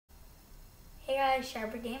guys,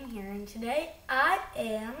 Shabber Game here, and today I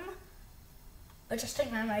am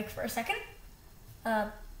adjusting my mic for a second.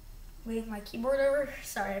 Move my keyboard over.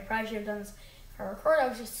 Sorry, I probably should have done this for a record. I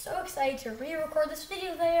was just so excited to re-record this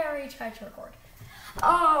video that I already tried to record.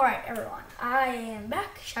 Alright everyone, I am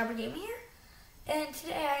back, Shabber Game here, and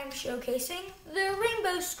today I am showcasing the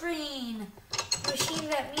Rainbow Screen machine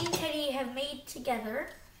that me and Teddy have made together.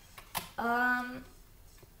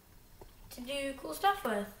 To do cool stuff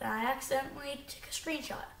with. I accidentally took a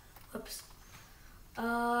screenshot. Whoops.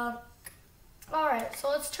 Alright,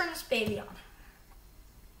 so let's turn this baby on.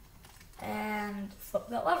 And flip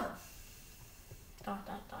that lever. Dot,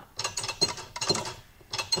 dot, dot.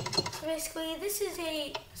 So basically, this is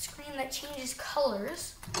a screen that changes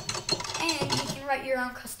colors, and you can write your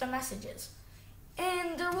own custom messages.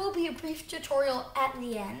 And there will be a brief tutorial at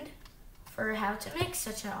the end for how to make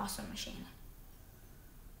such an awesome machine.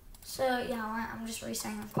 So yeah, I'm just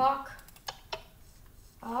resetting the clock.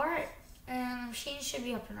 Alright, and the machine should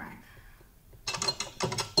be up and running.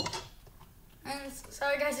 And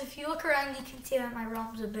sorry guys, if you look around you can see that my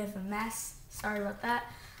ROM's a bit of a mess. Sorry about that.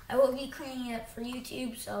 I will be cleaning it for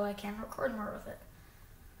YouTube so I can record more with it.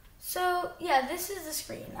 So yeah, this is the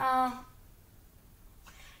screen.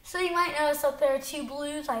 So you might notice that there are two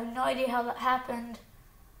blues. I have no idea how that happened.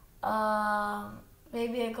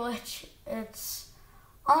 Maybe a glitch. It's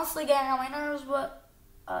honestly getting on my nerves, but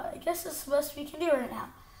I guess it's the best we can do right now.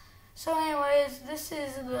 So anyways, this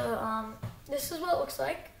is what it looks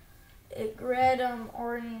like. Red,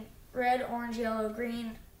 orange, yellow,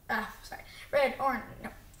 green. Red, orange,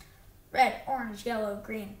 yellow,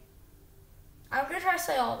 green. I'm gonna try to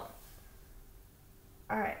say all of them.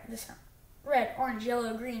 Alright, this one. Red, orange,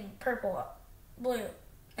 yellow, green, purple, blue.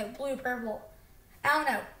 No, blue, purple. I don't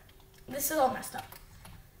know. This is all messed up.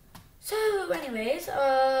 So anyways,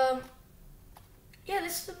 yeah,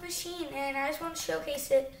 this is the machine, and I just want to showcase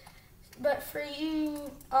it. But for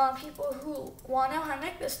you people who want to know how to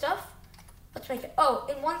make this stuff, let's make it. Oh,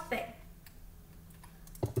 and one thing.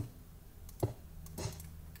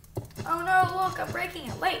 Oh no, look, I'm breaking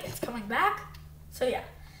it. Wait, it's coming back? So yeah,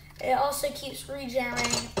 it also keeps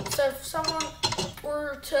regenerating. So if someone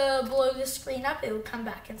were to blow this screen up, it would come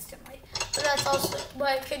back instantly. But that's also,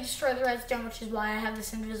 but it could destroy the redstone, which is why I have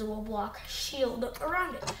this invisible block shield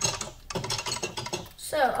around it.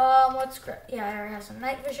 So, let's, yeah, I already have some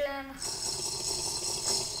night vision.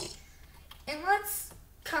 And let's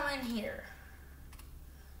come in here.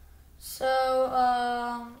 So,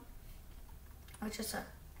 let's just,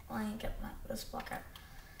 let me get this block out.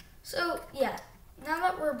 So, yeah, now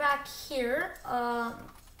that we're back here,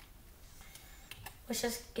 let's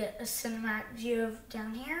just get a cinematic view of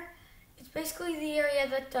down here. It's basically the area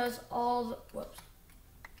that does all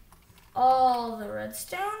the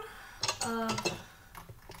redstone.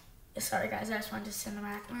 Sorry guys, I just went to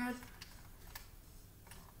cinematic mode.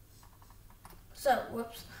 So,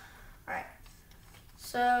 whoops. Alright.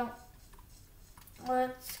 So,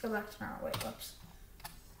 let's go back to normal. Wait, whoops.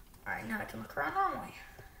 Alright, now I can look around normally.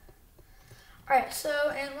 Alright,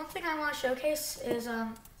 so, and one thing I want to showcase is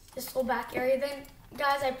this little back area thing.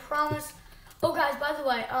 Guys, I promise. Oh guys, by the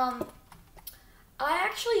way, I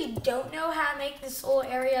actually don't know how to make this little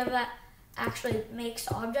area that actually makes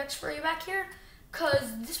objects for you back here,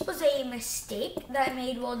 because this was a mistake that I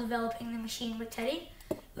made while developing the machine with Teddy.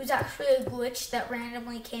 It was actually a glitch that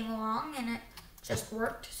randomly came along and it just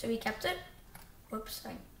worked, so we kept it. Whoops,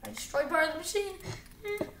 I destroyed part of the machine.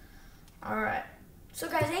 Alright, so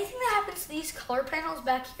guys, anything that happens to these color panels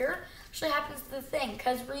back here actually happens to the thing,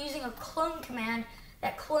 because we're using a clone command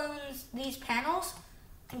that clones these panels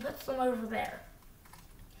and puts them over there.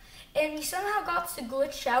 And we somehow got to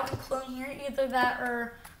glitch out and clone here, either that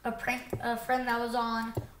or a friend that was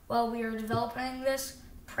on while we were developing this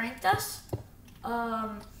pranked us.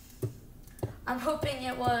 I'm hoping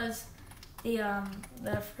it was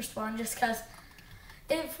the first one, just because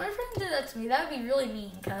if my friend did that to me, that would be really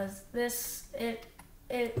mean, because it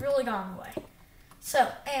really got in the way. So,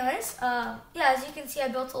 anyways, yeah, as you can see, I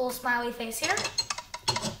built a little smiley face here.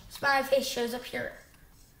 Smiley face shows up here.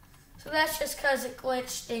 So that's just because it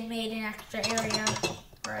glitched and made an extra area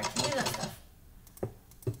where I can do that stuff.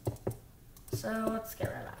 So let's get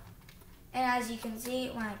rid of that. And as you can see,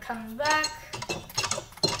 when it comes back,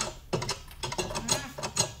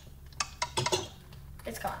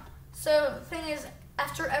 it's gone. So the thing is,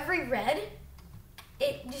 after every red,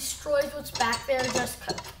 it destroys what's back there. Just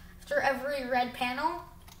after every red panel,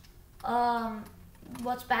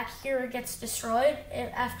 what's back here gets destroyed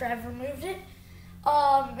after I've removed it.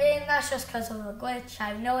 And that's just because of a glitch. I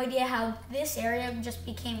have no idea how this area just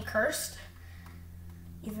became cursed.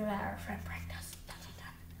 Either that or a friend pranked us.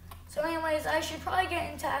 So anyway, anyways, I should probably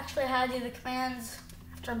get into actually how to do the commands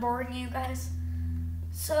after boring you guys.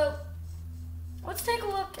 So let's take a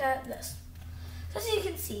look at this. So as you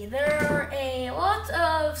can see, there are a lot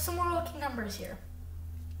of similar looking numbers here.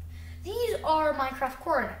 These are Minecraft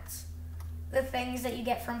coordinates, the things that you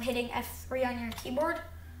get from hitting F3 on your keyboard.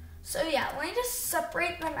 So yeah, let me just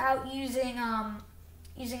separate them out using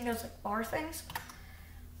those like bar things.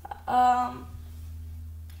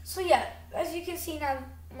 So yeah, as you can see now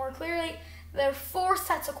more clearly, there are 4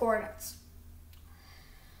 sets of coordinates.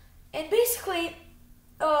 And basically,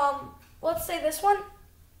 let's say this one,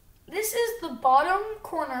 this is the bottom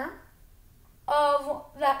corner of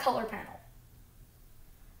that color panel.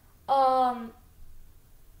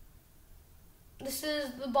 This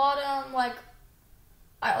is the bottom, like,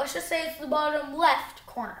 alright, let's just say it's the bottom left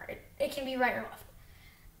corner. It can be right or left.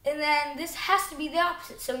 And then this has to be the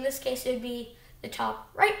opposite. So in this case, it would be the top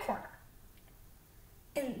right corner.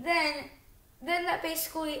 And then that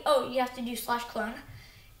basically, oh, you have to do /clone.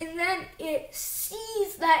 And then it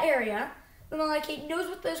sees that area, and then like it knows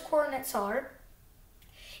what those coordinates are.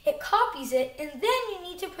 It copies it, and then you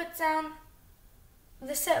need to put down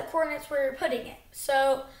the set of coordinates where you're putting it.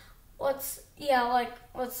 So let's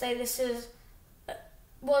say this is,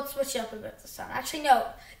 well, let's switch it up a bit this time. Actually, no,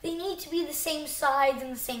 they need to be the same sides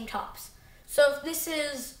and the same tops. So if this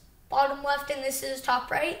is bottom left and this is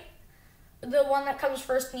top right, the one that comes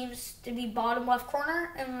first needs to be bottom left corner,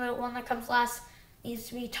 and the one that comes last needs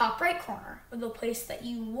to be top right corner, or the place that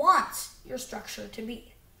you want your structure to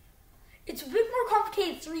be. It's a bit more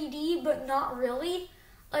complicated 3D, but not really.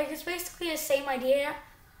 Like, it's basically the same idea,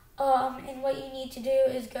 and what you need to do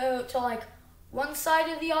is go to like one side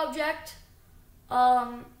of the object.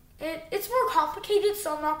 It's more complicated,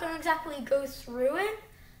 so I'm not going to exactly go through it,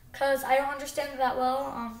 because I don't understand it that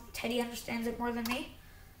well. Teddy understands it more than me.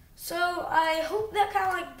 So I hope that kind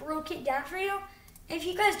of like broke it down for you. If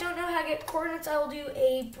you guys don't know how to get coordinates, I will do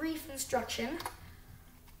a brief instruction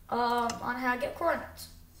on how to get coordinates.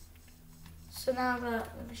 So now the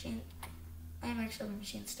machine, I am make sure the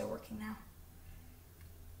machine's still working now.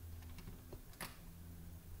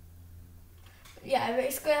 Yeah, I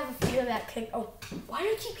basically have a fear that oh, why do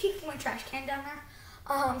you keep kicking my trash can down there?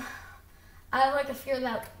 I have like a fear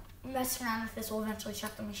that messing around with this will eventually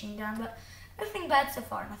shut the machine down, but nothing bad so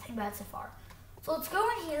far, nothing bad so far. So let's go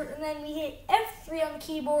in here, and then we hit F3 on the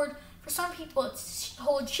keyboard. For some people, it's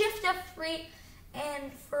hold Shift F3,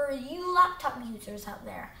 and for you laptop users out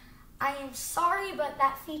there, I am sorry, but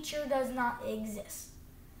that feature does not exist.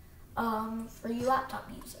 For you laptop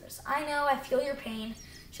users, I know, I feel your pain,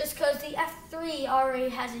 just because the F3 already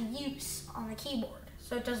has a use on the keyboard,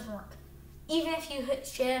 so it doesn't work. Even if you hit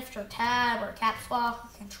Shift or Tab or Caps Lock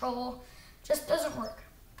or Control, it just doesn't work.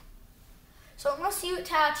 So unless you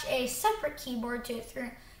attach a separate keyboard to it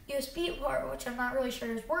through USB port, which I'm not really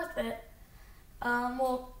sure is worth it,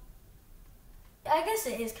 well, I guess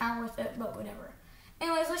it is kind of worth it, but whatever.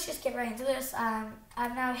 Anyways, let's just get right into this.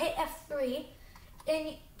 I've now hit F3,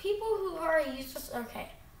 and people who already used this,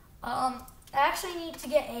 okay. I actually need to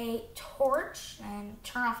get a torch and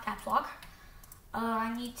turn off Caps Lock.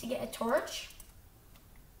 I need to get a torch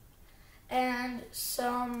and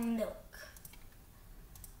some milk.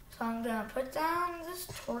 So I'm going to put down this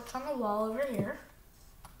torch on the wall over here.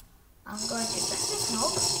 I'm going to set this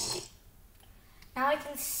milk. Now I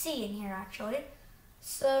can see in here actually.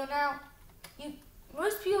 So now,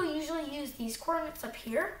 most people usually use these coordinates up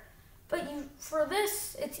here, but for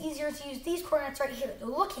this, it's easier to use these coordinates right here, the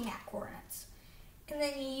looking at coordinates. And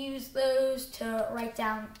then you use those to write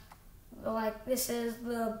down, like this is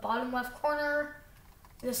the bottom left corner,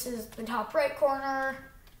 this is the top right corner,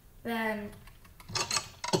 then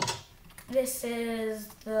this is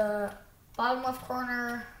the bottom left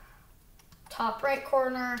corner, top right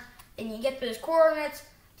corner, and you get those coordinates,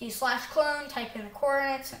 do /clone, type in the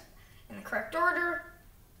coordinates in the correct order,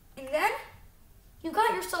 and then you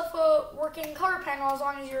got yourself a working color panel as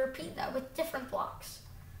long as you repeat that with different blocks.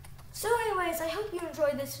 So anyways, I hope you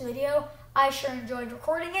enjoyed this video. I sure enjoyed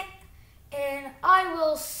recording it, and I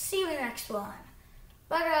will see you in the next one.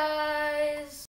 Bye guys!